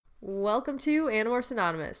Welcome to Animorphs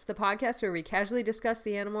Anonymous, the podcast where we casually discuss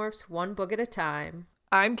the Animorphs one book at a time.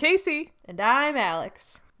 I'm Casey. And I'm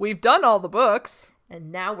Alex. We've done all the books.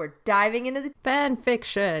 And now we're diving into the fan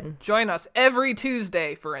fiction. Join us every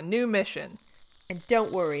Tuesday for a new mission. And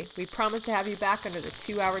don't worry, we promise to have you back under the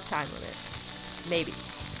 2-hour time limit. Maybe.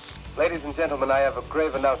 Ladies and gentlemen, I have a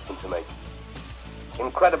grave announcement to make.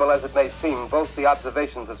 Incredible as it may seem, both the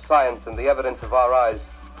observations of science and the evidence of our eyes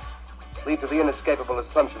lead to the inescapable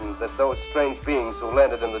assumption that those strange beings who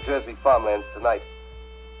landed in the Jersey farmlands tonight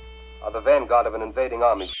are the vanguard of an invading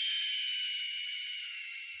army.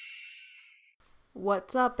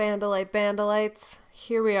 What's up, Bandalites?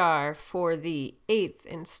 Here we are for the 8th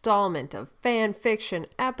installment of fan fiction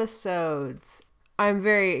episodes. I'm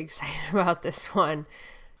very excited about this one,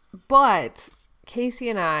 but Casey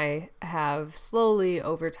and I have slowly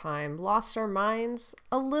over time lost our minds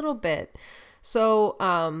a little bit.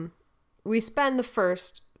 So, we spend the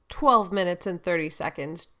first 12 minutes and 30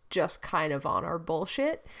 seconds just kind of on our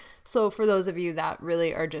bullshit. So for those of you that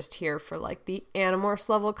really are just here for like the Animorphs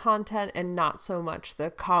level content and not so much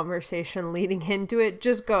the conversation leading into it,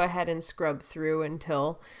 just go ahead and scrub through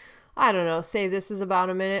until, I don't know, say this is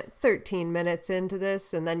about 13 minutes into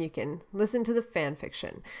this, and then you can listen to the fan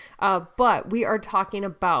fiction. But we are talking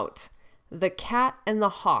about The Cat and the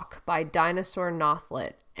Hawk by Dinosaur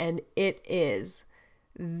Nothlet, and it is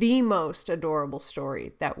the most adorable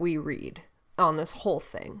story that we read on this whole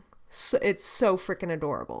thing. So, it's so freaking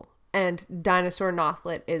adorable. And Dinosaur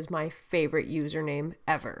Nothlet is my favorite username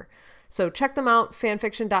ever. So check them out,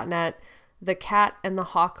 fanfiction.net. The Cat and the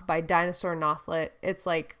Hawk by Dinosaur Nothlet. It's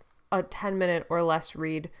like a 10-minute or less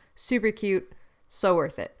read. Super cute. So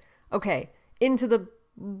worth it. Okay, into the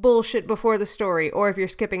bullshit before the story. Or if you're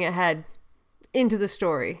skipping ahead, into the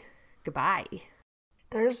story. Goodbye.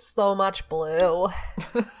 There's so much blue.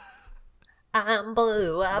 I'm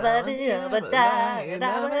blue.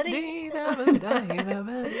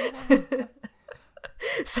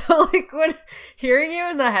 So like when hearing you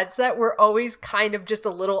in the headset, we're always kind of just a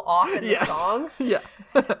little off in the songs. Yeah.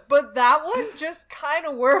 But that one just kind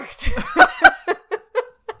of worked.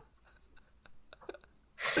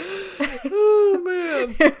 Oh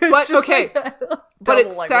man. But okay. Like but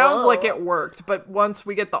it like, sounds whoa. like it worked, but once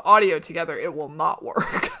we get the audio together, it will not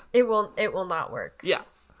work. It will not work. Yeah.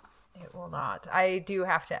 It will not. I do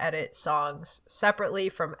have to edit songs separately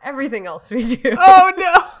from everything else we do. Oh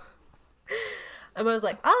no. And I was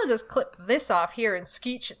like, I'll just clip this off here and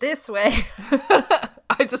skeech it this way.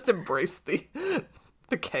 I just embrace the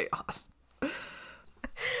chaos.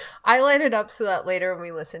 I line it up so that later when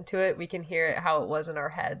we listen to it, we can hear it how it was in our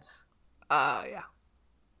heads. Yeah.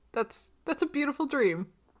 That's a beautiful dream.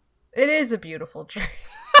 It is a beautiful dream.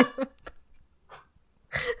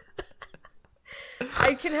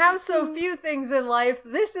 I can have so few things in life.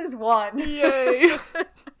 This is one. Yay.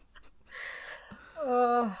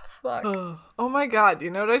 Oh, fuck. Oh my god, do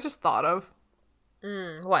you know what I just thought of?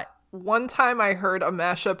 What? One time I heard a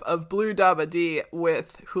mashup of Blue Dabba Dee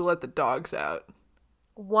with Who Let the Dogs Out.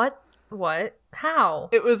 What? How?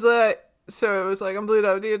 It was so it was like I'm Blue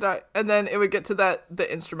Dabba Dee, and then it would get to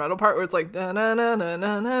the instrumental part where it's like na na na na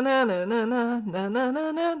na na na na na na na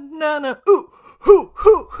na na na na ooh hoo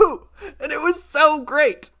hoo hoo, and it was so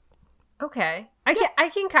great. Okay. I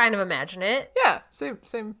can kind of imagine it. Yeah,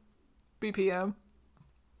 same BPM.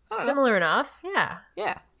 Similar enough. Yeah.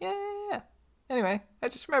 Yeah. Anyway, I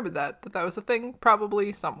just remembered that was a thing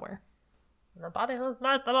probably somewhere. The body was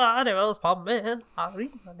not the body was pumping.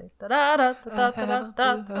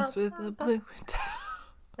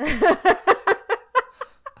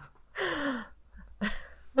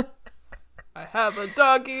 I have a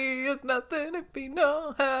doggy, it's nothing if he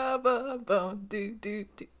no have a bone. Do.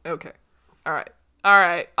 Okay. All right.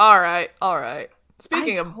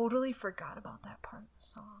 Speaking I of, totally forgot about that part of the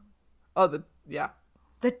song. oh, The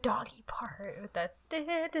doggy part with that.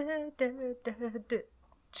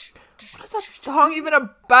 what is that song even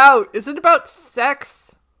about? Is it about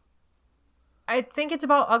sex? I think it's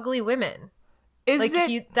about ugly women. Is Like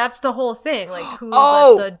it? that's the whole thing. Like who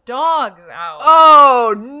Oh! let the dogs out?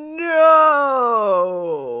 Oh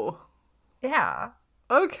no! Yeah.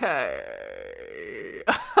 Okay.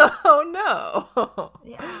 Oh no.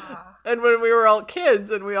 Yeah. And when we were all kids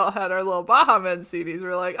and we all had our little Baha Men CDs, we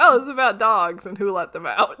were like, oh, this is about dogs and who let them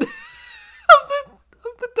out of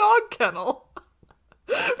the dog kennel.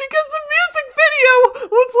 Because the music video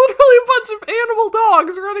was literally a bunch of animal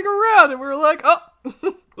dogs running around, and we were like, oh,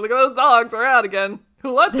 look at those dogs, they're out again.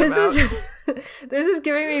 Who let them This out? is this is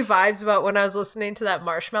giving me vibes about when I was listening to that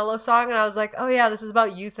Marshmello song, and I was like, oh yeah, this is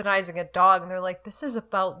about euthanizing a dog, and they're like, this is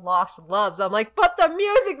about lost loves. I'm like, but the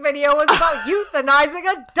music video was about euthanizing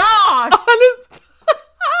a dog.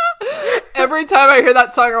 Every time I hear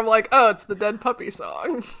that song, I'm like, oh, it's the Dead Puppy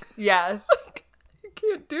song. Yes. You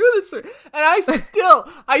can't do this. And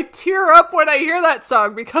I tear up when I hear that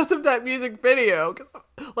song because of that music video.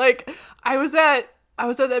 Like, I was at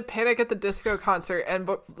that Panic at the Disco concert, and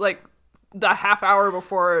like the half hour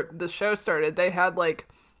before the show started, they had like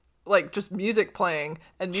just music playing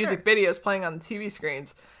and music videos playing on the TV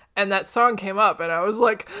screens. And that song came up, and I was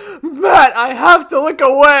like, Matt, I have to look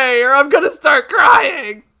away or I'm going to start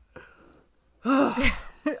crying.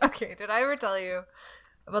 Okay, did I ever tell you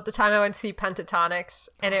about the time I went to see Pentatonics,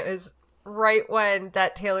 and it was right when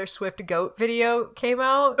that Taylor Swift Goat video came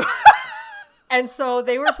out? And so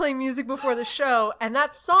they were playing music before the show, and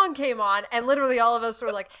that song came on, and literally all of us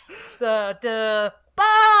were like, ba, ba.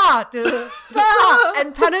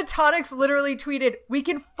 And Pentatonics literally tweeted, we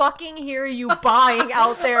can fucking hear you buying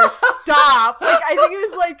out there, stop. Like, I think it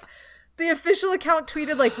was like, the official account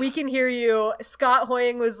tweeted, like, we can hear you. Scott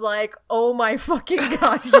Hoying was like, oh my fucking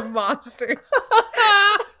god, you monsters.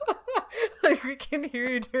 Like, we can hear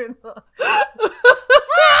you doing that.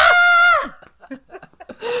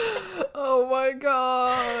 Oh my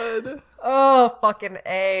god. Oh, fucking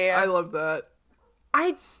A. I love that.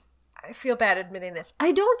 I feel bad admitting this.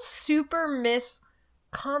 I don't super miss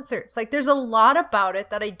concerts. Like, there's a lot about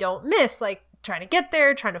it that I don't miss. Like, trying to get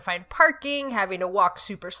there, trying to find parking, having to walk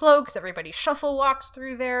super slow because everybody shuffle walks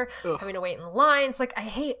through there, having to wait in lines. Like, I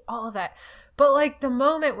hate all of that. But, like, the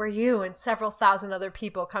moment where you and several thousand other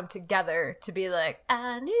people come together to be like,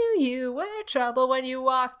 I knew you were trouble when you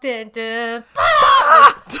walked into...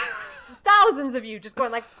 Like, thousands of you just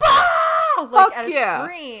going like, bah! Like, at a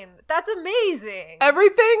screen. That's amazing.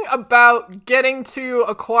 Everything about getting to,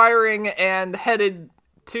 acquiring, and headed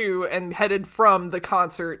from the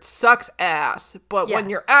concert sucks ass. But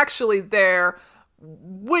when you're actually there,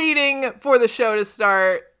 waiting for the show to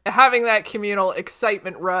start, having that communal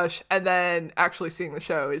excitement rush, and then actually seeing the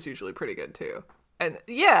show is usually pretty good too. And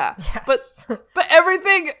but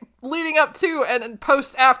everything leading up to and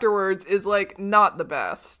post afterwards is like not the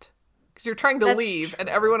best. Because you're trying to leave and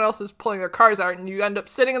everyone else is pulling their cars out, and you end up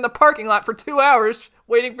sitting in the parking lot for 2 hours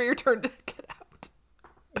waiting for your turn to get out.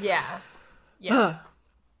 Yeah.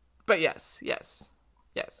 But yes.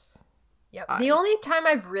 Yep. The only time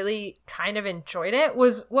I've really kind of enjoyed it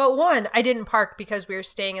was, well, one, I didn't park because we were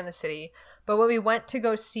staying in the city. But when we went to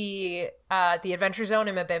go see the Adventure Zone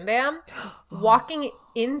in Mabim walking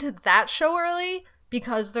into that show early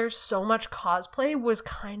because there's so much cosplay was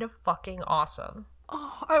kind of fucking awesome.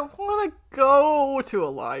 Oh, I want to go to a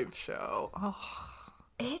live show. Oh.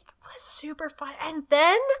 It was super fun. And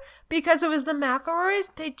then, because it was the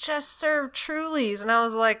McElroys, they just served Trulies. And I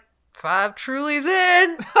was like, 5 Trulies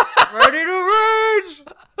in, ready to rage.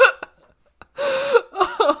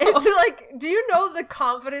 It's like, do you know the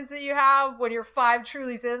confidence that you have when you're 5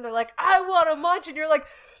 Trulies in? They're like, I want a munch, and you're like,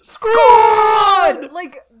 squad!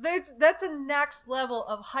 Like, that's a next level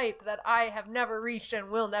of hype that I have never reached and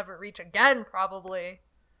will never reach again, probably.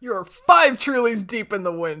 You're 5 Trulies deep in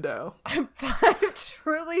the window. I'm 5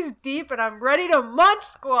 Trulies deep, and I'm ready to munch,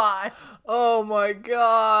 squad. Oh my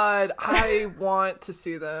god. I want to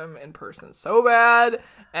see them in person so bad.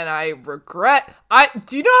 And I regret...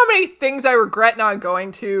 Do you know how many things I regret not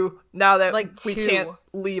going to now that we can't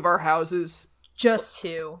leave our houses? Just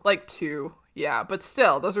 2. Like 2. Yeah, but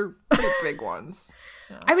still, those are pretty big ones.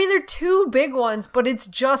 Yeah. I mean, they're 2 big ones, but it's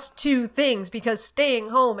just 2 things because staying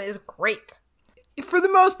home is great. For the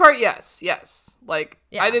most part, yes. Like,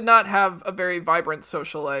 I did not have a very vibrant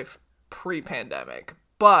social life pre-pandemic,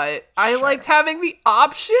 but I liked having the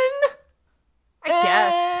option. I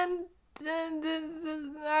guess. And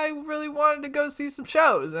I really wanted to go see some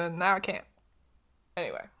shows, and now I can't.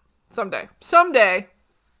 Anyway, someday, somewhere,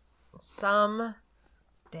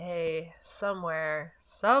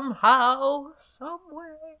 somehow, some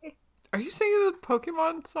way. Are you singing the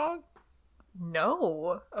Pokemon song?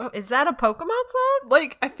 No. Is that a Pokemon song?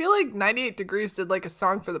 Like, I feel like 98 Degrees did like a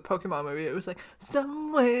song for the Pokemon movie. It was like,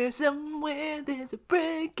 somewhere, there's a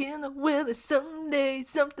break in the weather. Someday,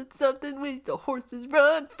 something with the horses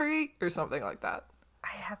run free. Or something like that.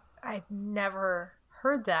 I've never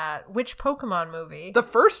heard that. Which Pokemon movie? The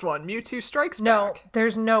first one, Mewtwo Strikes Back. No,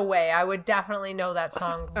 there's no way. I would definitely know that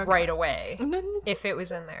song right away if it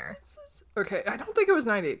was in there. Okay, I don't think it was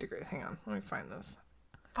 98 Degrees. Hang on, let me find this.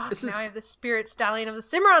 Fuck, now I have the Spirit Stallion of the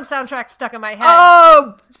Cimarron soundtrack stuck in my head.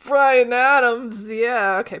 Oh, Bryan Adams.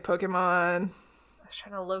 Yeah, okay, Pokemon. was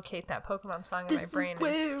trying to locate that Pokemon song in my brain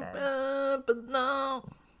instead.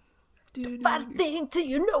 Fight a thing till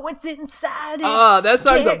you know what's inside it. Oh, that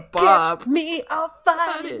song's a bop. Catch me off fire.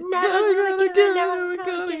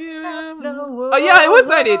 Oh yeah, it was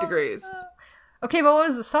 98 Degrees. Okay, but what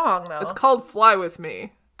was the song though? It's called Fly With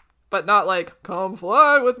Me. But not like, come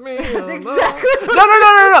fly with me. That's exactly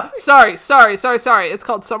No. Sorry. It's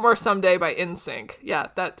called Somewhere Someday by NSYNC. Yeah,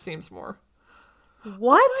 that seems more.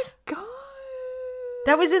 What? God.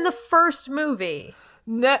 That was in the first movie.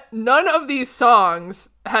 None of these songs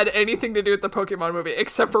had anything to do with the Pokemon movie,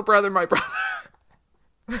 except for Brother My Brother.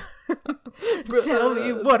 Tell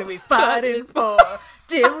me, what are we fighting for?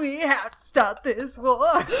 Did we have to start this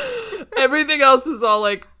war? Everything else is all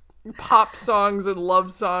like pop songs and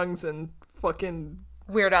love songs and fucking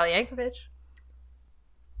Weird Al Yankovic.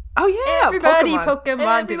 Oh yeah, everybody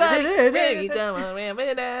Pokemon.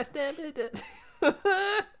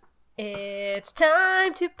 It's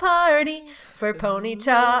time to party for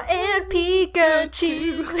Ponyta and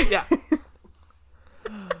Pikachu. Yeah.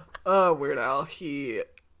 Oh, Weird Al.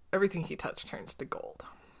 Everything he touched turns to gold.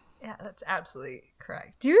 Yeah, that's absolutely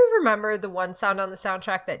correct. Do you remember the one sound on the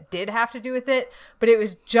soundtrack that did have to do with it, but it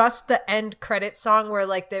was just the end credit song where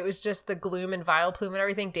like it was just the Gloom and Vileplume and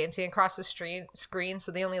everything dancing across the screen,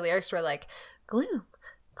 so the only lyrics were like gloom,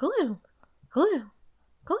 gloom, gloom,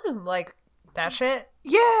 gloom, like that shit?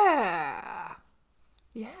 Yeah.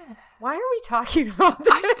 Why are we talking about this?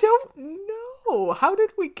 I don't know. How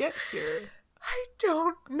did we get here? I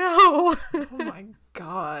don't know. Oh my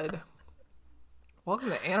god.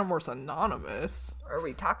 Welcome to Animorphs Anonymous. Where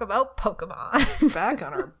we talk about Pokemon. Back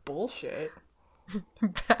on our bullshit.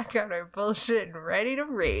 Back on our bullshit and ready to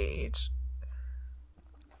rage.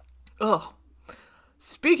 Ugh.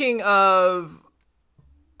 Speaking of...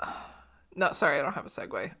 No, sorry, I don't have a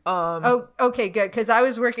segue. Oh, okay, good. Because I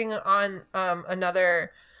was working on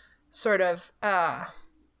another sort of, I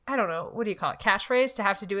don't know, what do you call it? Catchphrase to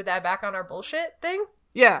have to do with that back on our bullshit thing.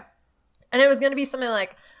 Yeah. And it was going to be something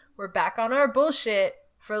like, we're back on our bullshit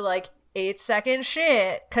for like 8-second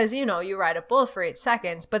shit. Because, you know, you ride a bull for 8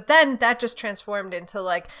 seconds. But then that just transformed into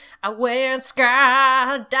like, I went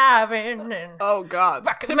skydiving and... Oh, God.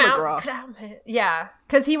 Tim McGraw. Yeah.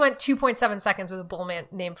 Because he went 2.7 seconds with a bull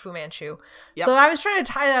named Fu Manchu. Yep. So I was trying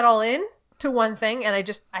to tie that all in to one thing. And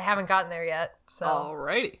I haven't gotten there yet. So.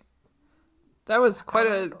 Alrighty. That was quite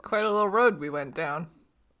a little road we went down.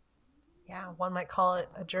 Yeah, one might call it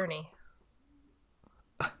a journey.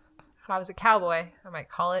 If I was a cowboy, I might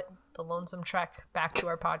call it the lonesome trek back to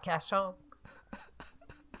our podcast home.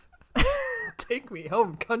 Take me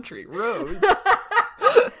home, country road.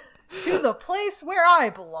 To the place where I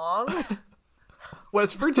belong.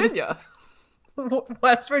 West Virginia.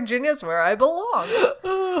 West Virginia's where I belong.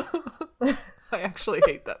 I actually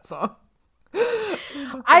hate that song.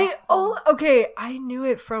 Okay, I knew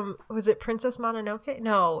it from, was it Princess Mononoke?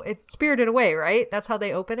 No, it's Spirited Away, right? That's how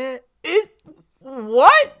they open it?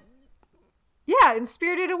 What? Yeah, in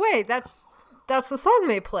Spirited Away, that's the song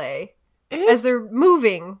they play as they're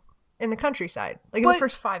moving in the countryside, like in the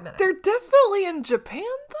first 5 minutes. They're definitely in Japan,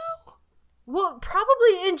 though? Well,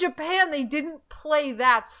 probably in Japan they didn't play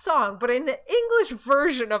that song, but in the English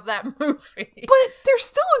version of that movie. But they're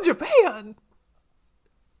still in Japan.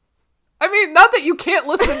 I mean, not that you can't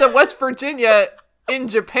listen to West Virginia in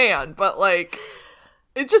Japan, but like,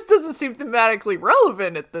 it just doesn't seem thematically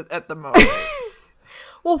relevant at the moment.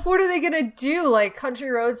 Well, what are they gonna do? Like, Country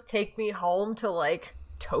Roads Take Me Home to, like,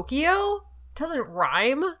 Tokyo? Doesn't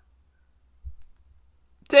rhyme.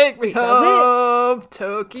 Take me home,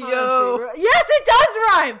 Tokyo. Yes, it does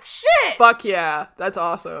rhyme! Shit! Fuck yeah. That's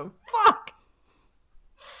awesome. Fuck!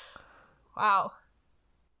 Wow.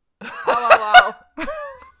 Wow.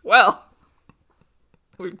 Well,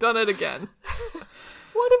 we've done it again.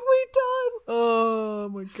 What have we done? Oh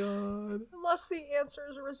my god. Unless the answer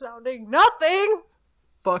is resounding nothing!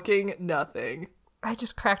 Fucking nothing. I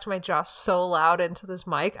just cracked my jaw so loud into this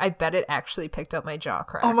mic. I bet it actually picked up my jaw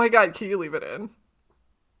crack. Oh my god, can you leave it in?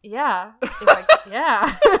 Yeah.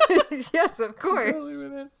 Yeah. Yes, of course. Leave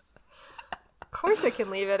it in. Of course I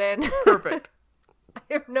can leave it in. Perfect. I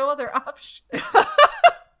have no other option.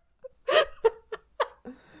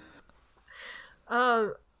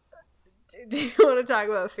 Do you want to talk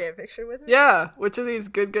about fanfiction with me? Yeah. Which of these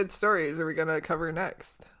good stories are we going to cover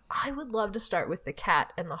next? I would love to start with The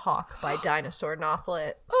Cat and the Hawk by Dinosaur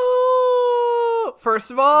Nothlet. Oh,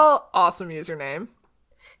 first of all, awesome username.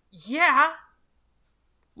 Yeah.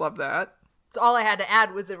 Love that. So all I had to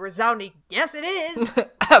add was a resounding, yes it is.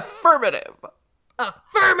 Affirmative.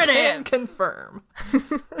 Affirmative. Can confirm.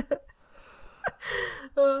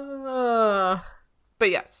 But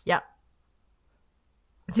yes. Yep.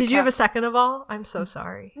 Did you have a second of all? I'm so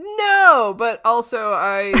sorry. No, but also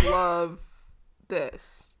I love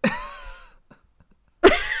this.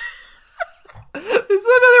 This is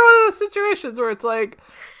another one of those situations where it's like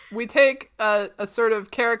we take a sort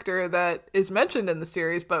of character that is mentioned in the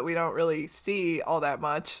series, but we don't really see all that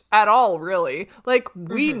much at all, really. Like,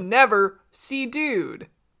 we never see Dude.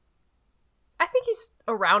 I think he's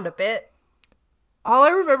around a bit. All I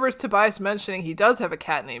remember is Tobias mentioning he does have a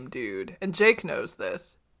cat named Dude, and Jake knows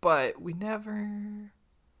this, but we never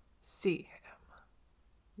see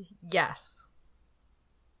him. Yes.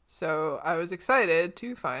 So I was excited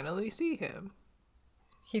to finally see him.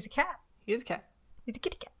 He's a cat. He is a cat. He's a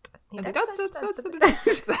kitty cat. And that's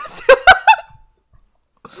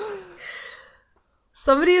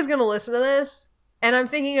Somebody is going to listen to this, and I'm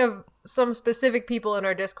thinking of some specific people in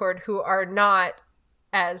our Discord who are not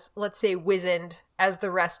as, let's say, wizened as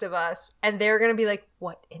the rest of us, and they're going to be like,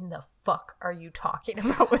 what in the fuck are you talking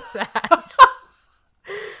about with that?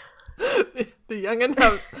 The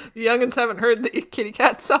youngins haven't heard the kitty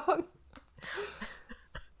cat song.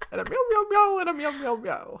 And a meow meow meow and a meow meow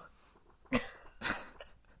meow.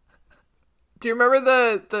 Do you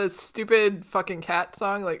remember the stupid fucking cat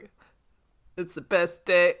song? Like, it's the best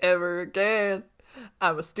day ever again.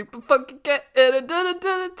 I'm a stupid fucking cat. Yes.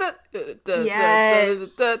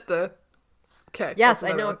 Okay. Yes,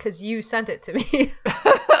 I know, because you sent it to me.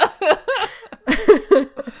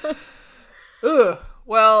 Ugh.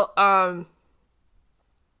 Well,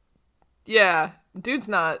 yeah, Dude's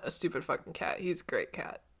not a stupid fucking cat. He's a great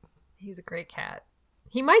cat. He's a great cat.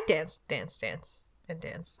 He might dance.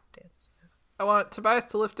 I want Tobias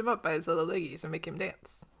to lift him up by his little leggies and make him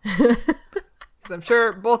dance. Because I'm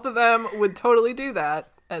sure both of them would totally do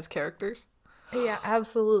that as characters. Yeah,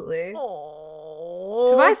 absolutely. Aww.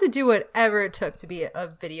 Tobias would do whatever it took to be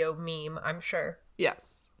a video meme, I'm sure.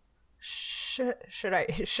 Yes. Should I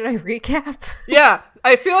recap? Yeah,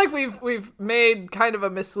 I feel like we've made kind of a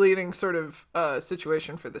misleading sort of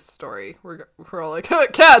situation for this story. We're all like,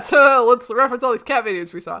 cats, let's reference all these cat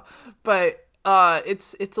videos we saw. But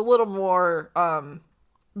it's a little more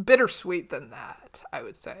bittersweet than that, I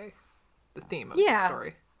would say. The theme of the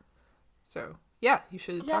story. So, yeah, you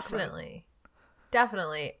should talk about it.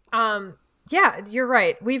 Definitely. Yeah, you're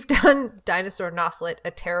right. We've done Dinosaur Nothlet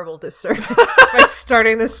a terrible disservice by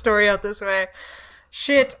starting this story out this way.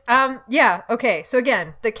 Shit. Yeah, okay. So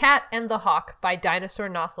again, The Cat and the Hawk by Dinosaur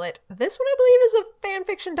Nothlet. This one, I believe, is a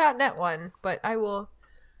fanfiction.net one, but I will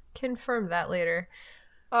confirm that later.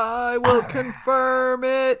 I will confirm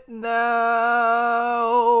it now.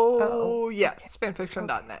 Oh, yes,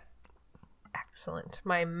 fanfiction.net. Excellent.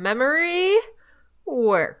 My memory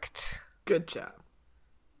worked. Good job.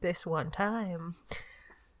 This one time.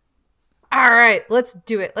 All right, let's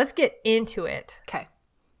do it. Let's get into it. Okay.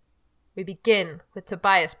 We begin with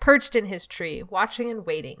Tobias perched in his tree, watching and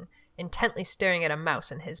waiting, intently staring at a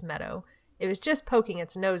mouse in his meadow. It was just poking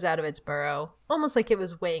its nose out of its burrow, almost like it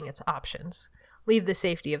was weighing its options. Leave the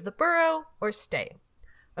safety of the burrow or stay.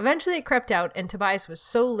 Eventually it crept out, and Tobias was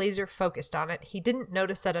so laser focused on it, he didn't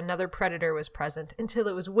notice that another predator was present until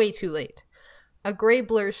it was way too late. A gray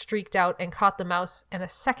blur streaked out and caught the mouse, and a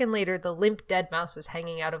second later the limp dead mouse was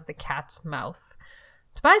hanging out of the cat's mouth.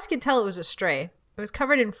 Tobias could tell it was a stray. It was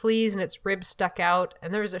covered in fleas and its ribs stuck out,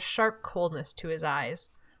 and there was a sharp coldness to his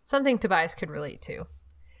eyes. Something Tobias could relate to.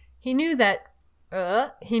 He knew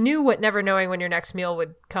what never knowing when your next meal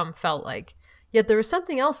would come felt like. Yet there was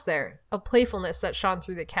something else there, a playfulness that shone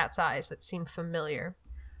through the cat's eyes that seemed familiar.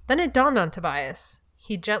 Then it dawned on Tobias.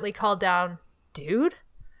 He gently called down, "Dude?"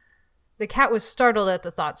 The cat was startled at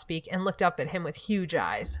the thought speak and looked up at him with huge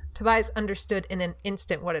eyes. Tobias understood in an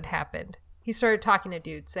instant what had happened. He started talking to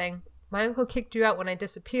Dude, saying, "My uncle kicked you out when I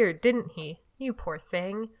disappeared, didn't he? You poor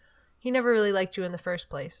thing. He never really liked you in the first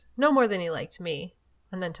place. No more than he liked me."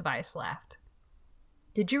 And then Tobias laughed.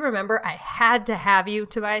 "Did you remember I had to have you?"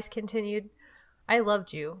 Tobias continued. "I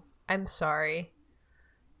loved you. I'm sorry."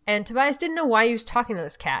 And Tobias didn't know why he was talking to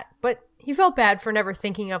this cat, but he felt bad for never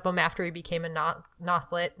thinking of him after he became a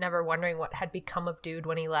Nothlet, never wondering what had become of Dude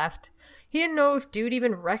when he left. He didn't know if Dude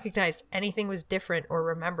even recognized anything was different or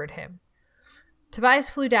remembered him. Tobias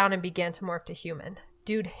flew down and began to morph to human.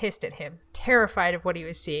 Dude hissed at him, terrified of what he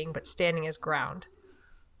was seeing, but standing his ground.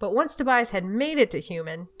 But once Tobias had made it to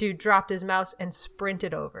human, Dude dropped his mouse and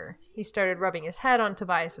sprinted over. He started rubbing his head on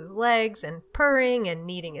Tobias's legs and purring and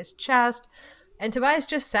kneading his chest, and Tobias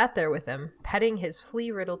just sat there with him, petting his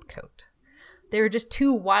flea-riddled coat. They were just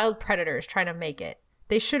two wild predators trying to make it.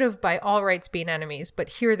 They should have by all rights been enemies, but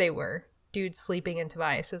here they were, Dude sleeping in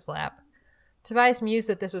Tobias's lap. Tobias mused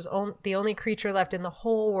that this was the only creature left in the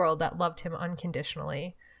whole world that loved him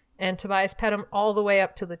unconditionally, and Tobias pet him all the way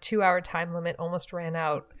up to the 2-hour time limit almost ran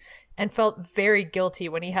out, and felt very guilty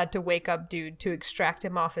when he had to wake up Dude to extract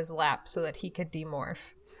him off his lap so that he could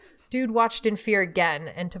demorph. Dude watched in fear again,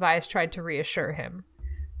 and Tobias tried to reassure him.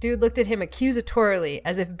 Dude looked at him accusatorily,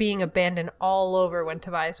 as if being abandoned all over when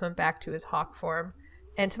Tobias went back to his hawk form,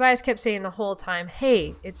 and Tobias kept saying the whole time,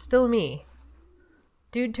 "Hey, it's still me."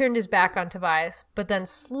 Dude turned his back on Tobias, but then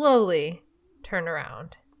slowly turned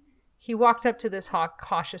around. He walked up to this hawk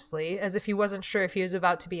cautiously, as if he wasn't sure if he was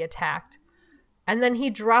about to be attacked, and then he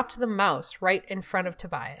dropped the mouse right in front of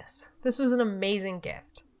Tobias. This was an amazing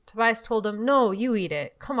gift. Tobias told him, "No, you eat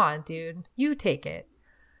it. Come on, Dude. You take it."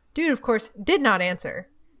 Dude, of course, did not answer.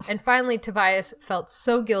 And finally, Tobias felt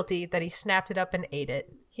so guilty that he snapped it up and ate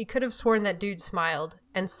it. He could have sworn that Dude smiled,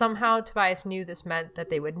 and somehow Tobias knew this meant that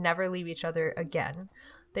they would never leave each other again.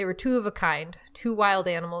 They were two of a kind, two wild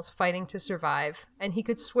animals fighting to survive, and he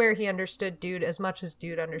could swear he understood Dude as much as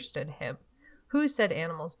Dude understood him. Who said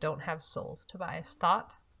animals don't have souls, Tobias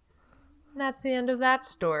thought. And that's the end of that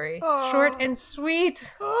story. Short and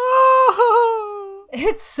sweet. Oh,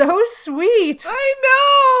 It's so sweet. I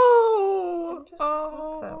know. Just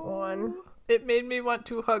love that one. It made me want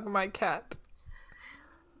to hug my cat.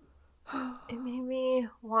 It made me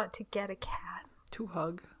want to get a cat. To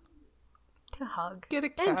hug. To hug. Get a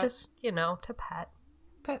cat. And just, to pet.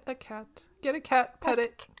 Pet a cat. Get a cat. Pet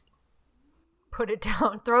it. Put it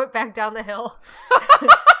down. Throw it back down the hill.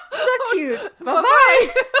 So cute.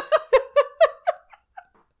 Bye-bye.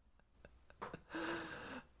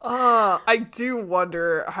 I do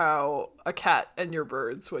wonder how a cat and your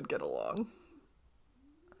birds would get along.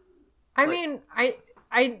 I mean, I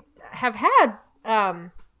have had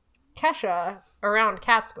Kesha around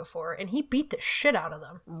cats before, and he beat the shit out of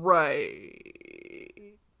them.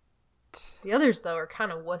 Right. The others, though, are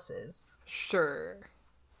kind of wusses. Sure.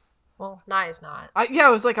 Well, Nye's not. I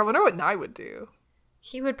was like, I wonder what Nye would do.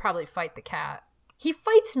 He would probably fight the cat. He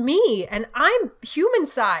fights me, and I'm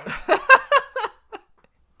human-sized.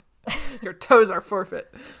 Your toes are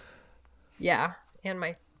forfeit. Yeah, and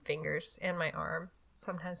my fingers, and my arm.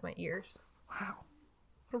 Sometimes my ears. Wow.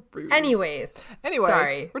 What rude. Anyways,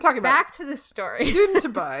 sorry. We're talking about back to the story. Dude and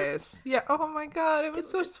Tobias. Yeah. Oh my god, it was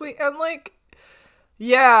so sweet. And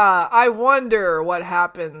yeah, I wonder what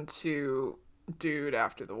happened to Dude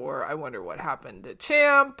after the war. I wonder what happened to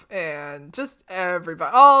Champ and just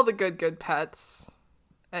everybody, all the good pets.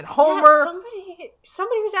 And Homer. Yeah,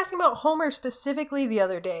 somebody was asking about Homer specifically the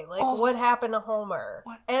other day. What happened to Homer?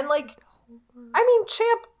 I mean,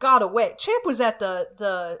 Champ got away. Champ was at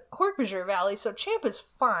the Hork-Bajir Valley, so Champ is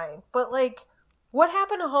fine. But, what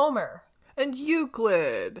happened to Homer? And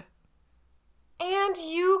Euclid.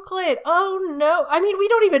 Oh, no. I mean, we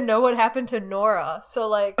don't even know what happened to Nora. So,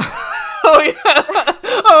 Oh,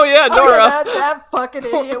 yeah, Nora. That fucking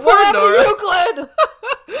idiot. Poor What happened Nora. to Euclid?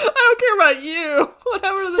 I don't care about you. What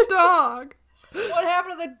happened to the dog? What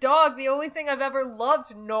happened to the dog? The only thing I've ever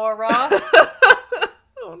loved, Nora.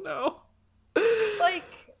 Oh, no.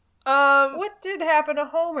 What did happen to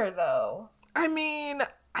Homer, though? I mean,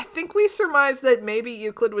 I think we surmised that maybe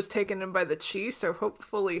Euclid was taken in by the Chi, so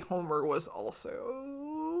hopefully Homer was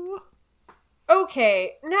also.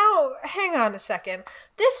 Okay, now, hang on a second.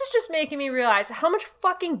 This is just making me realize how much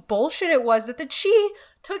fucking bullshit it was that the Chi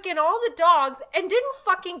took in all the dogs and didn't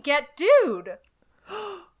fucking get Dude.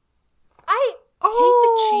 I hate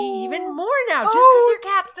the Chi even more now. Just because they're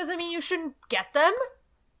cats doesn't mean you shouldn't get them.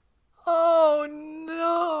 Oh,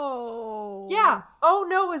 no. Yeah, oh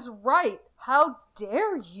no is right. How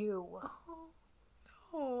dare you?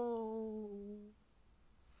 Oh.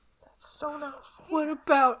 That's so not fair. What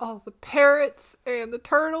about all the parrots and the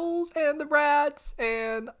turtles and the rats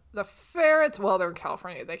and the ferrets? Well, they're in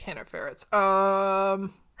California. They can't have ferrets.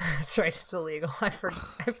 That's right, it's illegal. I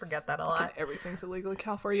forget that a lot. Everything's illegal in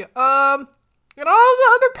California. And all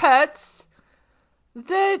the other pets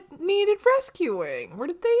that needed rescuing. Where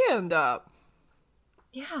did they end up?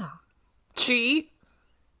 Yeah. Chi.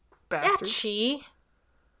 Bastard. Yeah, Chi.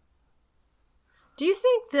 Do you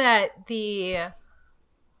think that the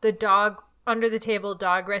dog under the table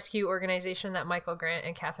dog rescue organization that Michael Grant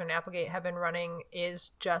and Catherine Applegate have been running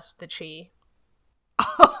is just the Chi?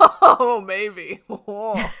 Oh, maybe.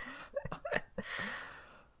 Oh.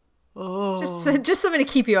 Oh. Just something to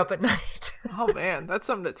keep you up at night. Oh man, that's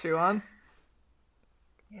something to chew on.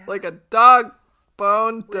 Yeah. Like a dog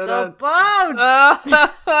bone. A bone.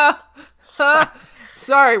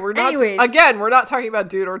 Sorry, we're not. Anyways. Again, we're not talking about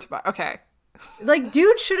Dude or Tobias. Okay.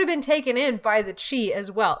 Dude should have been taken in by the Chi as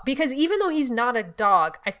well. Because even though he's not a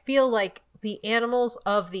dog, I feel like the animals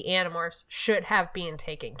of the Animorphs should have been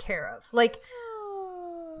taken care of.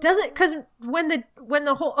 Does it? Because when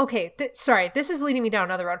the whole sorry, this is leading me down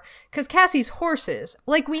another road. Because Cassie's horses,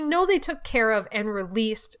 like, we know they took care of and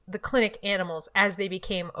released the clinic animals as they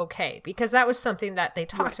became okay, because that was something that they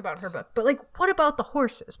talked about in her book. But, like, what about the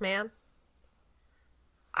horses, man?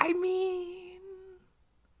 I mean,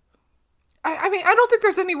 I don't think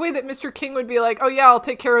there's any way that Mr. King would be like, oh yeah, I'll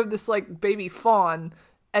take care of this, like, baby fawn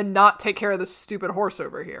and not take care of this stupid horse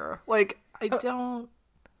over here. Like, I don't.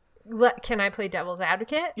 Can I play devil's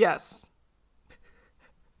advocate? Yes.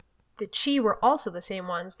 The Chi were also the same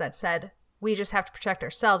ones that said, we just have to protect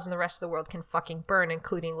ourselves and the rest of the world can fucking burn,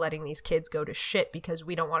 including letting these kids go to shit because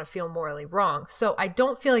we don't want to feel morally wrong. So I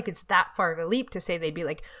don't feel like it's that far of a leap to say they'd be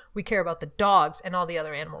like, we care about the dogs and all the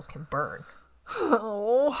other animals can burn.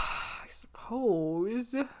 Oh, I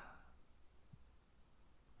suppose.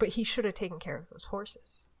 But he should have taken care of those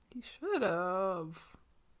horses. He should have.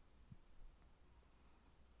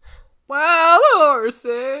 Well, the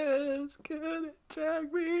horses couldn't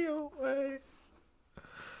drag me away.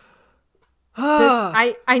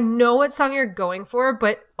 I know what song you're going for,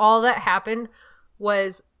 but all that happened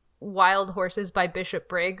was Wild Horses by Bishop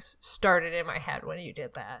Briggs started in my head when you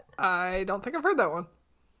did that. I don't think I've heard that one.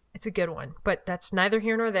 It's a good one, but that's neither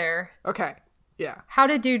here nor there. Okay, yeah. How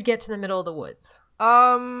did dude get to the middle of the woods?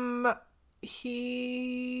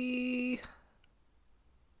 He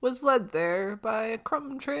was led there by a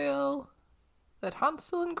crumb trail that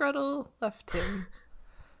Hansel and Gretel left him.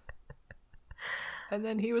 And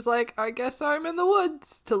then he was like, I guess I'm in the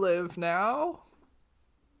woods to live now.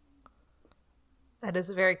 That is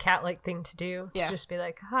a very cat-like thing to do. Yeah. To just be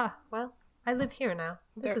like, well, I live here now.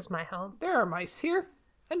 This is my home. There are mice here.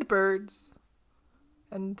 And birds.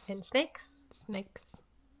 And snakes. Snakes.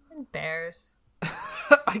 And bears.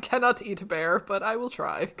 I cannot eat a bear, but I will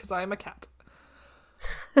try, because I am a cat.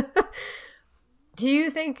 Do you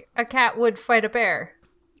think a cat would fight a bear?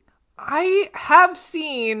 I have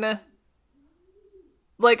seen,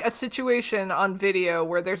 like, a situation on video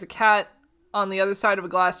where there's a cat on the other side of a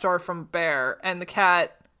glass door from a bear, and the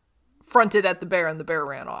cat fronted at the bear, and the bear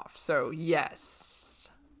ran off. So, yes.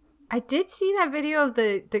 I did see that video of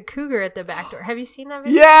the cougar at the back door. Have you seen that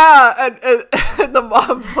video? Yeah, and the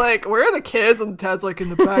mom's like, where are the kids? And the dad's like, in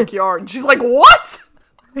the backyard. And she's like, what?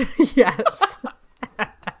 Yes.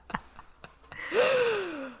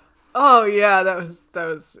 Oh, yeah, that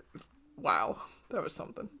was, wow. That was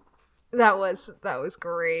something. That was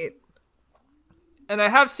great. And I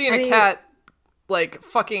have seen a cat, like,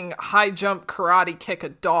 fucking high jump karate kick a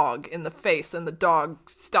dog in the face, and the dog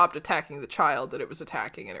stopped attacking the child that it was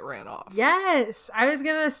attacking, and it ran off. Yes, I was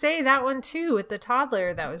gonna say that one too, with the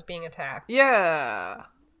toddler that was being attacked. Yeah.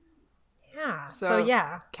 Yeah, so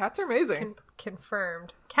yeah. Cats are amazing.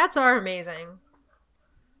 Confirmed. Cats are amazing.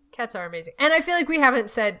 Cats are amazing. And I feel like we haven't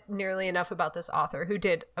said nearly enough about this author, who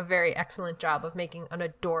did a very excellent job of making an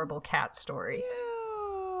adorable cat story.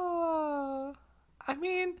 Yeah. I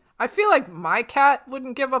mean, I feel like my cat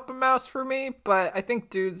wouldn't give up a mouse for me, but I think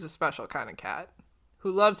Dude's a special kind of cat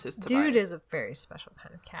who loves his Tobias. Dude is a very special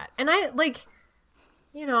kind of cat. And I, like,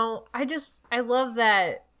 you know, I love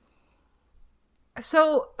that.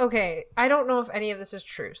 So, okay, I don't know if any of this is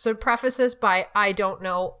true. So preface this by, I don't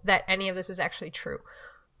know that any of this is actually true.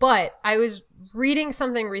 But I was reading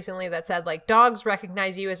something recently that said, like, dogs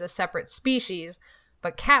recognize you as a separate species,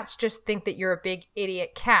 but cats just think that you're a big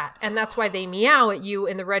idiot cat. And that's why they meow at you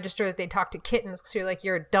in the register that they talk to kittens, because you're like,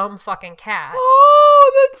 you're a dumb fucking cat.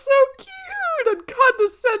 Oh, that's so cute and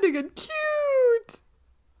condescending and cute.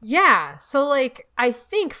 Yeah, so, like, I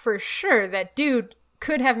think for sure that Dude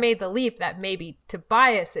could have made the leap that maybe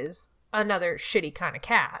Tobias is another shitty kind of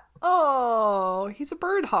cat. Oh, he's a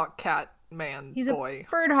bird hawk cat. He's a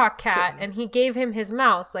bird hawk cat, and he gave him his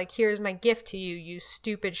mouse, like, here's my gift to you, you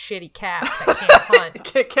stupid shitty cat that can't hunt. You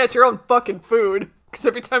can't catch your own fucking food, because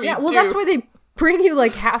every time you do... That's why they bring you,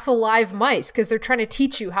 like, half alive mice, because they're trying to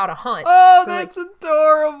teach you how to hunt. Oh, that's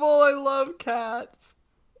adorable. I love cats.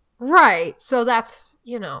 Right, so that's,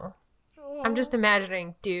 you know, I'm just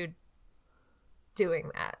imagining Dude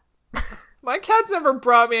doing that. My cat's never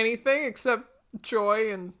brought me anything except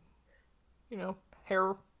joy and, you know,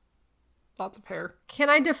 hair. Lots of hair. Can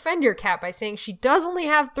I defend your cat by saying she does only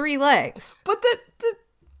have 3 legs? But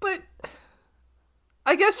but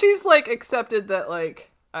I guess she's, like, accepted that,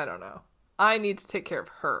 like, I don't know. I need to take care of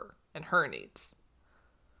her and her needs.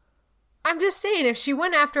 I'm just saying, if she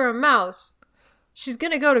went after a mouse, she's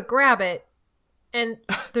gonna go to grab it, and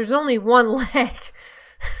there's only 1 leg.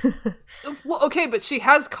 Well, okay, but she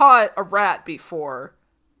has caught a rat before,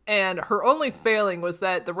 and her only failing was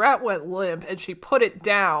that the rat went limp, and she put it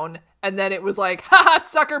down, and then it was like, haha,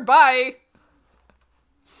 sucker, bye!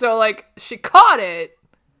 So, like, she caught it,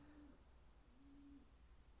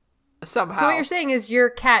 somehow. So what you're saying is your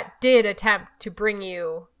cat did attempt to bring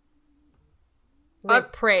you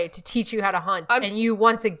prey to teach you how to hunt, and you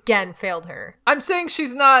once again failed her. I'm saying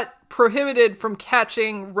she's not prohibited from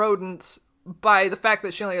catching rodents by the fact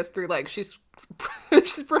that she only has 3 legs. She's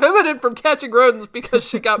prohibited from catching rodents because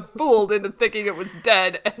she got fooled into thinking it was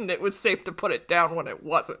dead and it was safe to put it down when it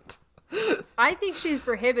wasn't. I think she's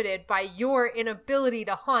prohibited by your inability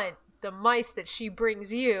to hunt the mice that she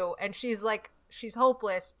brings you, and she's like, she's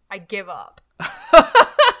hopeless. I give up.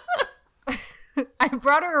 I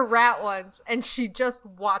brought her a rat once, and she just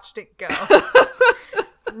watched it go.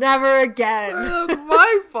 Never again. It was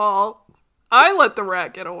my fault. I let the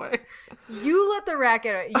rat get away. You let the rat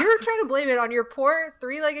get away. You're trying to blame it on your poor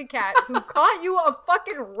 3-legged cat who caught you a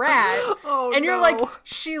fucking rat. Oh, and you're no. like,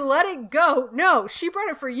 she let it go. No, she brought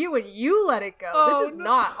it for you and you let it go. Oh, this is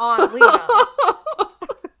not on Lena.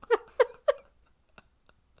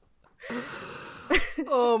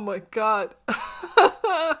 Oh my god.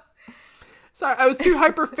 Sorry, I was too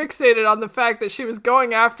hyper fixated on the fact that she was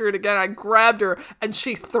going after it again. I grabbed her and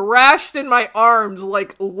she thrashed in my arms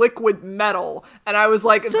like liquid metal. And I was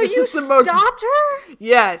like, So this you is the most... stopped her?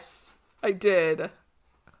 Yes, I did.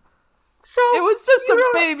 So It was just you a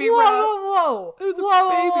don't- baby whoa, rat. Whoa, It was a whoa,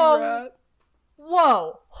 baby whoa, rat.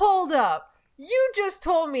 Whoa, hold up. You just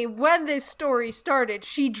told me when this story started,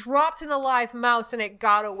 she dropped an alive mouse and it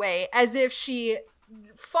got away, as if she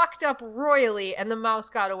fucked up royally and the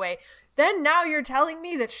mouse got away. Then now you're telling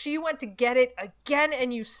me that she went to get it again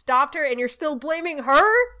and you stopped her and you're still blaming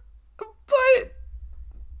her? But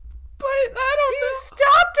I don't You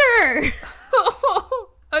stopped her! know.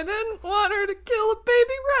 I didn't want her to kill a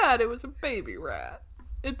baby rat. It was a baby rat.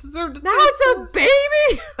 It deserved to Now it's a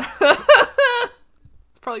baby?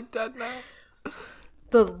 It's probably dead now.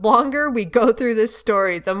 The longer we go through this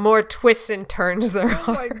story, the more twists and turns there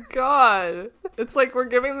Oh my are. god. It's like we're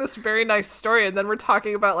giving this very nice story and then we're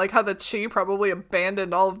talking about like how the Chi probably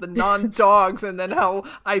abandoned all of the non-dogs and then how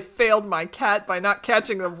I failed my cat by not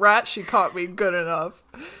catching the rat she caught me good enough.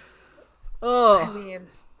 I Oh, mean,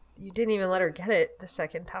 you didn't even let her get it the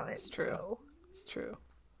second time. It's true. So it's true.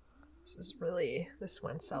 this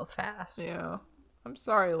went south fast. Yeah. I'm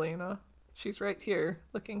sorry, Lena. She's right here,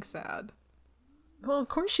 looking sad. Well, of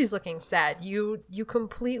course she's looking sad. You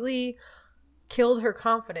completely killed her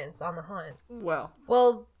confidence on the hunt. Well,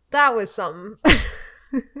 Well, that was something.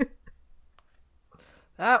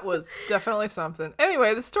 that was definitely something.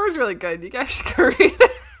 Anyway, the story's really good. You guys should go read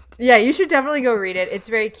it. Yeah, you should definitely go read it. It's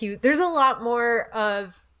very cute. There's a lot more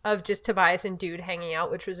of just Tobias and Dude hanging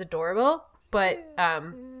out, which was adorable. But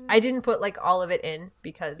I didn't put like all of it in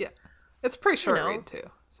because Yeah. It's a pretty short know. read too.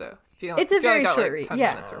 So if you It's a if you only very got, short like, read, 10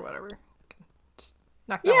 yeah. minutes or whatever, you can just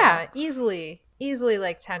knock that one yeah, out. easily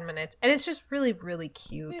like 10 minutes. And it's just really, really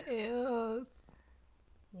cute. It is.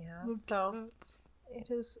 Yeah, so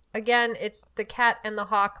it is, again, it's The Cat and the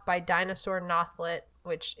Hawk by Dinosaur Nothlet,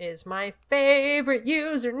 which is my favorite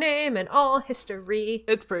username in all history.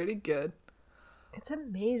 It's pretty good. It's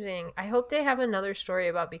amazing. I hope they have another story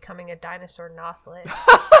about becoming a dinosaur Nothlet.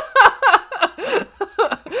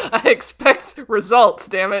 I expect results,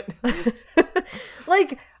 damn it.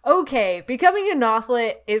 Like, okay, becoming a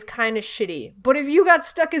Nothlet is kind of shitty, but if you got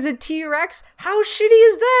stuck as a T-Rex, how shitty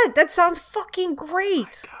is that? That sounds fucking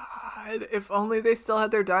great. God, if only they still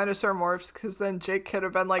had their dinosaur morphs, because then Jake could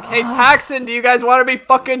have been like, hey, Taxon, do you guys want to be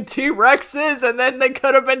fucking T-Rexes? And then they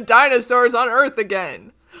could have been dinosaurs on Earth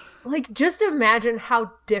again. Like, just imagine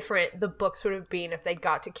how different the books would have been if they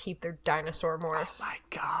got to keep their dinosaur morphs. Oh my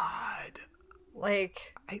god.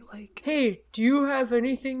 Like, I like... hey, do you have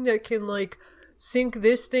anything that can, like, sink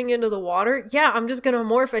this thing into the water? Yeah, I'm just gonna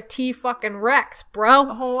morph a T-fucking Rex, bro.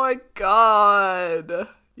 Oh my god.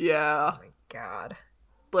 Yeah. Oh my god.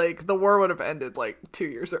 Like, the war would have ended, like, 2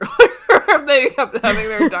 years earlier if they kept having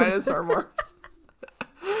their dinosaur morphs.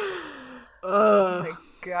 Oh my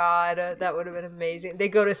god, that would have been amazing. They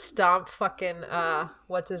go to stomp fucking,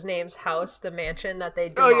 what's his name's house, the mansion that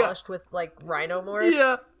they Oh, yeah. demolished with, like, rhino morph.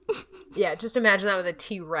 Yeah. Yeah, just imagine that with a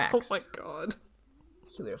T-Rex. Oh my god.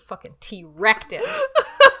 He would have fucking T-Wrecked him.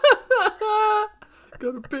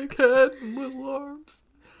 Got a big head and little arms.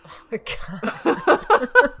 Oh my god.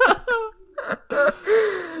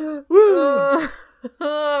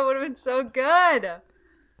 It would have been so good.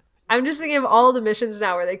 I'm just thinking of all the missions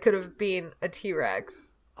now where they could have been a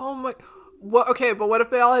T-Rex. Oh my... What? Okay, but what if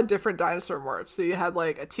they all had different dinosaur morphs? So you had,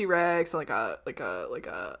 like, a T-Rex, like a...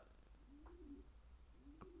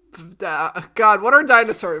 God, what are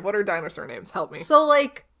dinosaur names? Help me. So,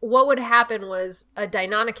 like, what would happen was a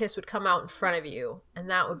Deinonychus would come out in front of you, and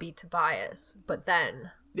that would be Tobias. But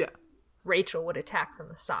then Yeah. Rachel would attack from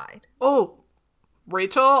the side. Oh,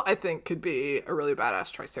 Rachel, I think, could be a really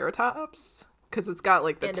badass Triceratops. Because it's got,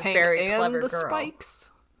 like, the And a tank very and clever the girl. spikes.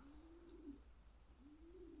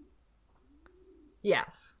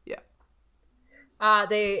 Yes. Yeah.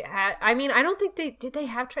 They had. I mean, I don't think did. They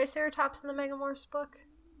have Triceratops in the Megamorphs book.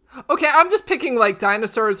 Okay, I'm just picking, like,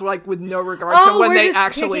 dinosaurs, like, with no regard to Oh, when we're they just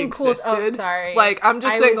actually picking cool- existed. oh, sorry. Like, I'm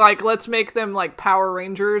just I saying, was- like, let's make them, like, Power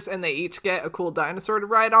Rangers, and they each get a cool dinosaur to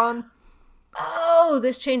ride on. Oh,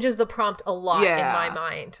 this changes the prompt a lot in Yeah. my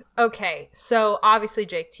mind. Okay, so obviously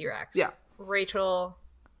Jake T-Rex. Yeah. Rachel.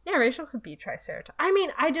 Yeah, Rachel could be Triceratops. I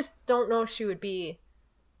mean, I just don't know if she would be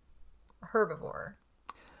a herbivore.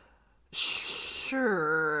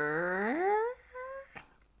 Sure.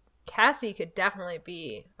 Cassie could definitely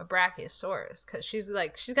be a Brachiosaurus because she's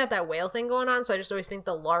got that whale thing going on. So I just always think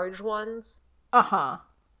the large ones. Uh-huh.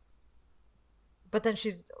 But then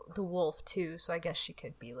she's the wolf too, so I guess she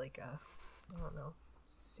could be like a, I don't know,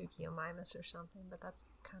 Suchomimus or something. But that's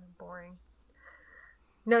kind of boring.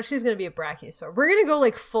 No, she's gonna be a Brachiosaur. We're gonna go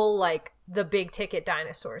like full like the big ticket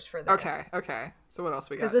dinosaurs for this. Okay. So what else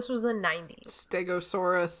we got? Because this was the 90s.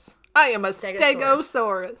 Stegosaurus. I am a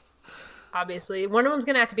Stegosaurus. Obviously, one of them's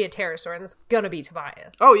gonna have to be a pterosaur, and it's gonna be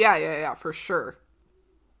Tobias. Oh yeah, for sure.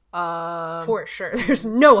 For sure. There's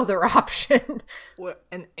no other option. What,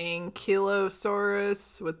 an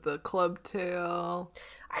Ankylosaurus with the club tail.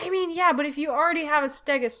 I mean, yeah, but if you already have a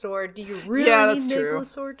Stegosaur, do you really That's need true.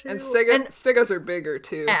 Ankylosaur too? And Stegos are bigger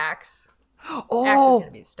too. Axe. Axe is Oh,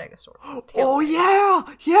 gonna be a Stegosaur. Tail. oh yeah.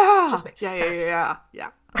 Just makes yeah, sense. yeah.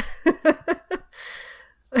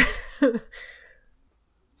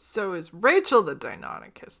 So is Rachel the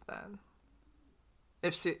Deinonychus then?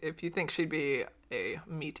 If you think she'd be a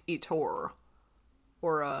meat eater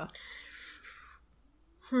or a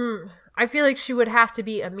I feel like she would have to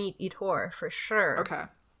be a meat eater for sure. okay.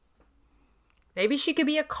 Maybe she could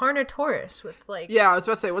be a Carnotaurus with like. Yeah, I was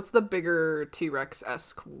about to say, what's the bigger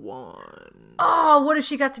T-Rex-esque one? Oh, what if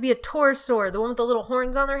she got to be a Taurosaur, the one with the little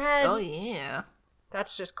horns on their head? Oh yeah.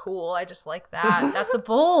 That's just cool. I just like that. That's a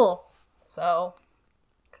bull. So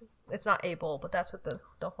it's not a bull, but that's what the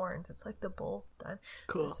horns. It's like the bull.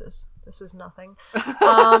 Cool. This is nothing.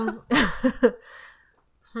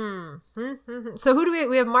 So who do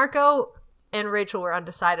we have? Marco and Rachel were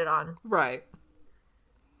undecided on. Right.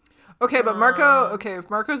 Okay, but Marco. Okay, if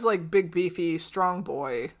Marco's like big, beefy, strong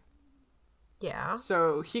boy, Yeah.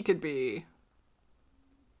 so he could be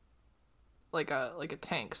like a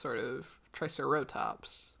tank sort of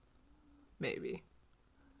Triceratops, maybe.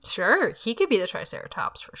 Sure. He could be the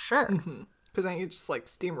Triceratops for sure. Because then you just like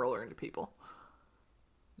steamroller into people.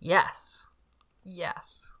 Yes.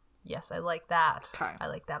 Yes. Yes, I like that. Okay. I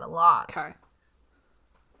like that a lot. Okay.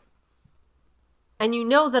 And you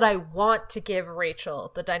know that I want to give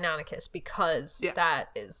Rachel the Deinonychus because that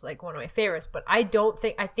is like one of my favorites, but I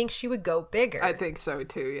think she would go bigger. I think so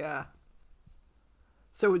too, yeah.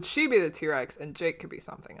 So would she be the T-Rex and Jake could be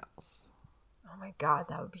something else? Oh my god,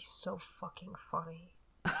 that would be so fucking funny.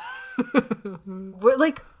 We're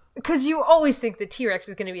like, because you always think the T-Rex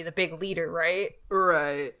is going to be the big leader, right?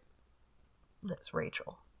 Right. That's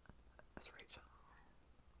Rachel. That's Rachel.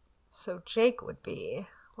 So Jake would be...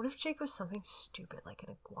 What if Jake was something stupid like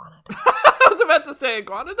an iguanodon? I was about to say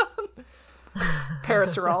Iguanodon.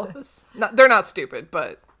 Parasaurolophus. No, they're not stupid,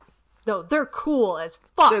 but No, they're cool as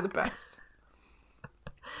fuck. they're the best.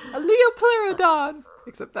 A Leopleurodon.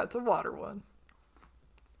 Except that's a water one.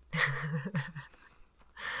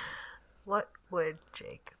 What would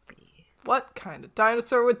Jake be? What kind of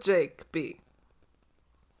dinosaur would Jake be?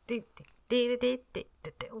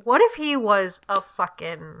 What if he was a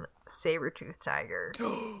fucking saber-toothed tiger?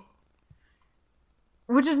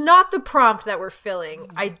 Which is not the prompt that we're filling.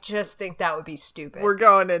 I just think that would be stupid. We're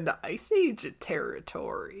going into Ice Age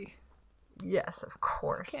territory. Yes, of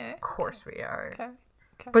course. Okay, Of course we are. Okay.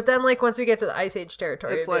 But then, like, once we get to the Ice Age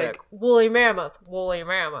territory, It's it'd be like- woolly mammoth, woolly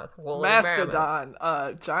mammoth, woolly mammoth.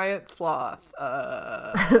 Mastodon, giant sloth,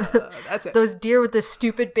 that's it. Those deer with the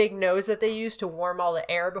stupid big nose that they use to warm all the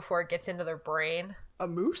air before it gets into their brain. A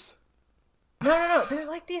moose? No. There's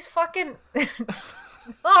like these fucking...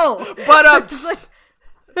 Oh! But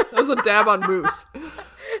that was a dab on moose.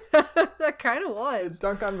 That kind of was.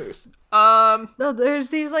 Dunk on moose. No, there's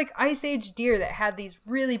these like Ice Age deer that had these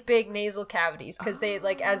really big nasal cavities because they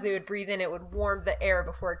like as they would breathe in, it would warm the air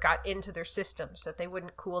before it got into their system so that they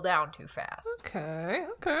wouldn't cool down too fast. Okay.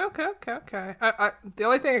 I the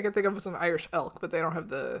only thing I could think of was an Irish elk, but they don't have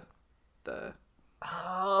the.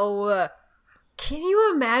 Oh, can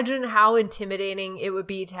you imagine how intimidating it would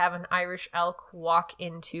be to have an Irish elk walk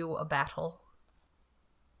into a battle?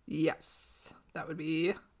 Yes, that would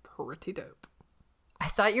be pretty dope. I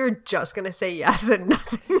thought you were just going to say yes and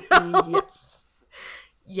nothing else.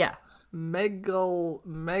 Yes.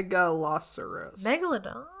 Megalosaurus.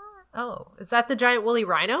 Megalodon? Oh, is that the giant woolly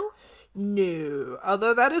rhino? No.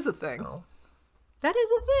 Although that is a thing. Oh. That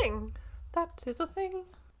is a thing. That is a thing.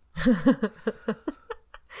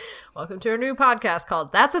 Welcome to our new podcast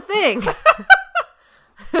called That's a Thing.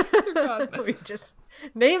 We just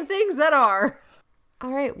name things that are.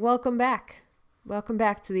 All right, welcome back. Welcome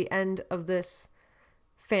back to the end of this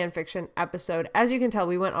fanfiction episode. As you can tell,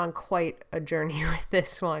 we went on quite a journey with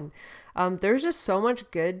this one. There's just so much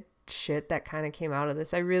good shit that kind of came out of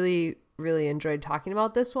this. I really, really enjoyed talking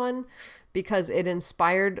about this one because it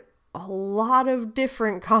inspired a lot of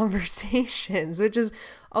different conversations, which is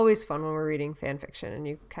always fun when we're reading fan fiction and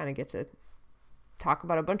you kind of get to talk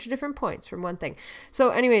about a bunch of different points from one thing.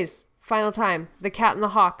 So anyways, final time, The Cat and the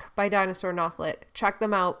Hawk by Dinosaur Nothlit. Check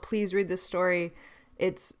them out. Please read this story.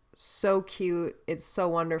 It's so cute. It's so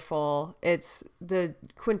wonderful. It's the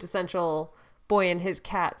quintessential boy and his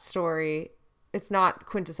cat story. It's not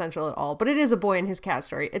quintessential at all, but it is a boy and his cat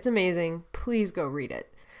story. It's amazing. Please go read it.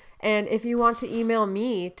 And if you want to email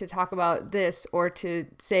me to talk about this or to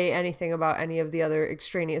say anything about any of the other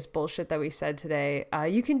extraneous bullshit that we said today,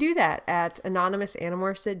 you can do that at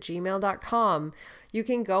anonymousanimorphs@gmail.com. You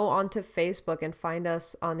can go onto Facebook and find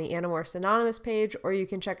us on the Animorphs Anonymous page, or you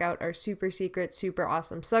can check out our super secret, super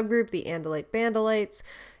awesome subgroup, the Andalite Bandalites.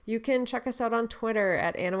 You can check us out on Twitter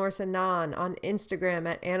at AnimorphsAnon, on Instagram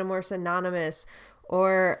at AnimorphsAnonymous,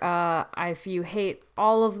 or if you hate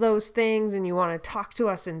all of those things and you want to talk to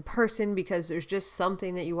us in person because there's just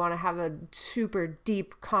something that you want to have a super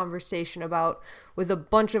deep conversation about with a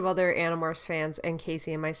bunch of other Animorphs fans and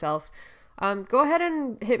Casey and myself, go ahead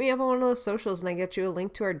and hit me up on one of those socials and I get you a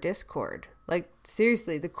link to our Discord. Like,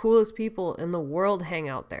 seriously, the coolest people in the world hang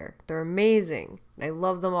out there. They're amazing. I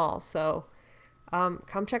love them all. So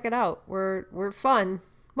come check it out. We're fun.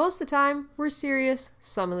 Most of the time, we're serious.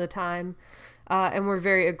 Some of the time. And we're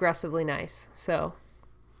very aggressively nice. So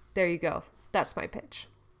there you go. That's my pitch.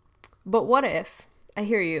 But what if, I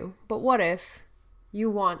hear you, but what if you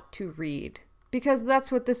want to read? Because that's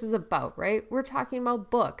what this is about, right? We're talking about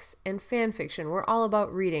books and fan fiction. We're all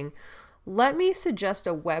about reading. Let me suggest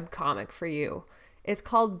a webcomic for you. It's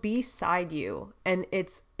called Beside You, and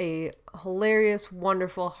it's a hilarious,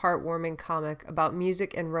 wonderful, heartwarming comic about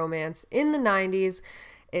music and romance in the 90s.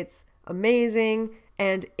 It's amazing.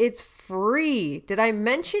 And it's free. Did I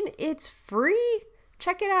mention it's free?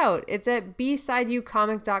 Check it out. It's at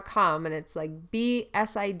besideyoucomic.com and it's like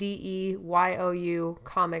BSIDEYOU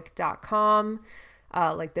comic.com.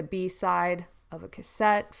 Like the B side of a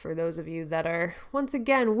cassette for those of you that are, once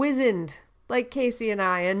again, wizened like Casey and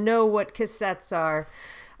I and know what cassettes are.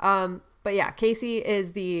 But yeah, Casey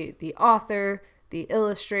is the author, the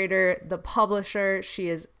illustrator, the publisher. She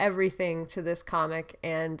is everything to this comic,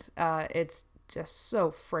 and it's just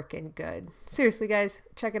so freaking good. Seriously, guys,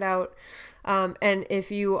 check it out. And if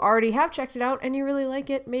you already have checked it out and you really like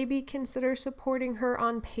it, maybe consider supporting her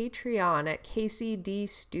on Patreon at KCD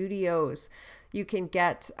Studios. You can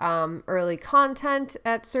get early content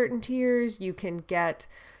at certain tiers. You can get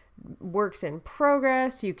works in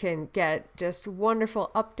progress. You can get just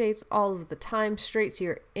wonderful updates all of the time straight to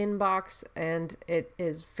your inbox. And it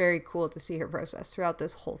is very cool to see her process throughout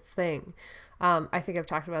this whole thing. I think I've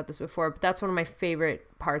talked about this before, but that's one of my favorite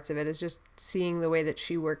parts of it is just seeing the way that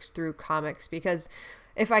she works through comics. Because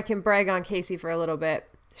if I can brag on Casey for a little bit,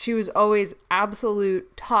 she was always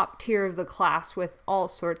absolute top tier of the class with all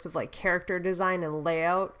sorts of like character design and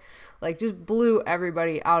layout, like just blew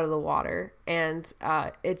everybody out of the water. And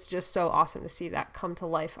it's just so awesome to see that come to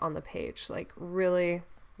life on the page. Like really,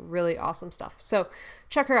 really awesome stuff. So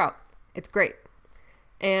check her out. It's great.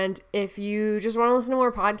 And if you just want to listen to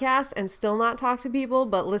more podcasts and still not talk to people,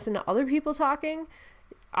 but listen to other people talking,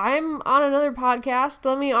 I'm on another podcast.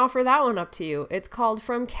 Let me offer that one up to you. It's called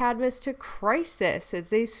From Cadmus to Crisis.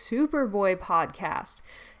 It's a Superboy podcast.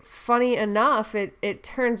 Funny enough, it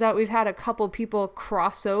turns out we've had a couple people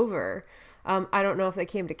cross over. I don't know if they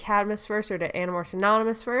came to Cadmus first or to Animorphs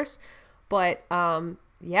Anonymous first, but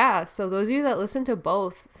yeah, so those of you that listen to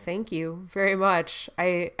both, thank you very much.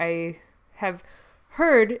 I have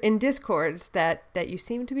heard in Discords that you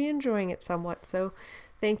seem to be enjoying it somewhat, so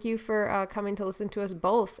thank you for coming to listen to us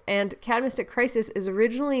both. And Cadmus to Crisis is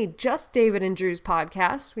originally just David and Drew's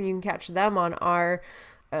podcast, when you can catch them on our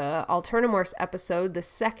Alternamorphs episode, the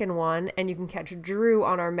second one, and you can catch Drew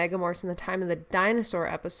on our Megamorphs in the Time of the Dinosaur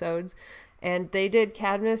episodes. And they did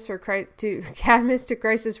Cadmus to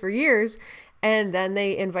Crisis for years, And then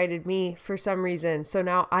they invited me for some reason. So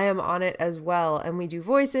now I am on it as well. And we do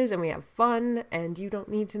voices and we have fun. And you don't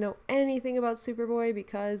need to know anything about Superboy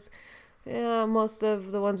because most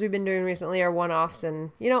of the ones we've been doing recently are one-offs.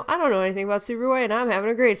 And, I don't know anything about Superboy and I'm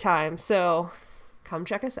having a great time. So come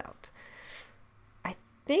check us out. I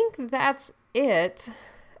think that's it.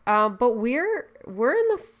 But we're in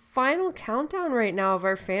the final countdown right now of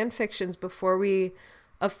our fan fictions before we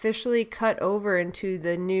officially cut over into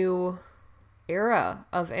the new era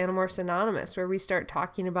of Animorphs Anonymous, where we start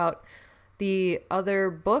talking about the other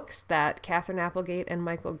books that Catherine Applegate and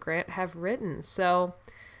Michael Grant have written. So,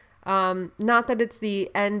 not that it's the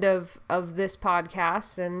end of this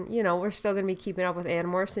podcast, and, we're still going to be keeping up with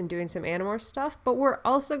Animorphs and doing some Animorphs stuff, but we're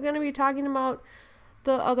also going to be talking about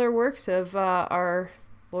the other works of our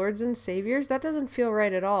Lords and Saviors. That doesn't feel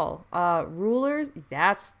right at all. Rulers,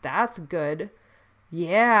 that's good.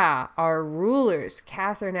 Yeah, our rulers,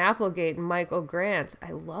 Catherine Applegate and Michael Grant.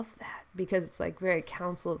 I love that because it's like very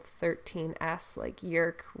Council of 13-esque, like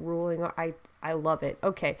Yerk ruling. I love it.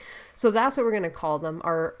 Okay, so that's what we're going to call them,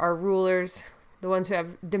 our rulers, the ones who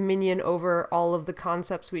have dominion over all of the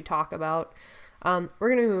concepts we talk about. We're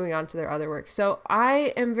going to be moving on to their other work. So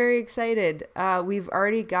I am very excited. We've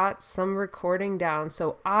already got some recording down,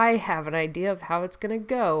 so I have an idea of how it's going to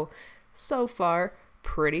go. So far,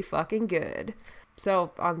 pretty fucking good.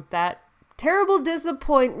 So on that terrible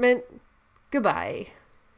disappointment, goodbye.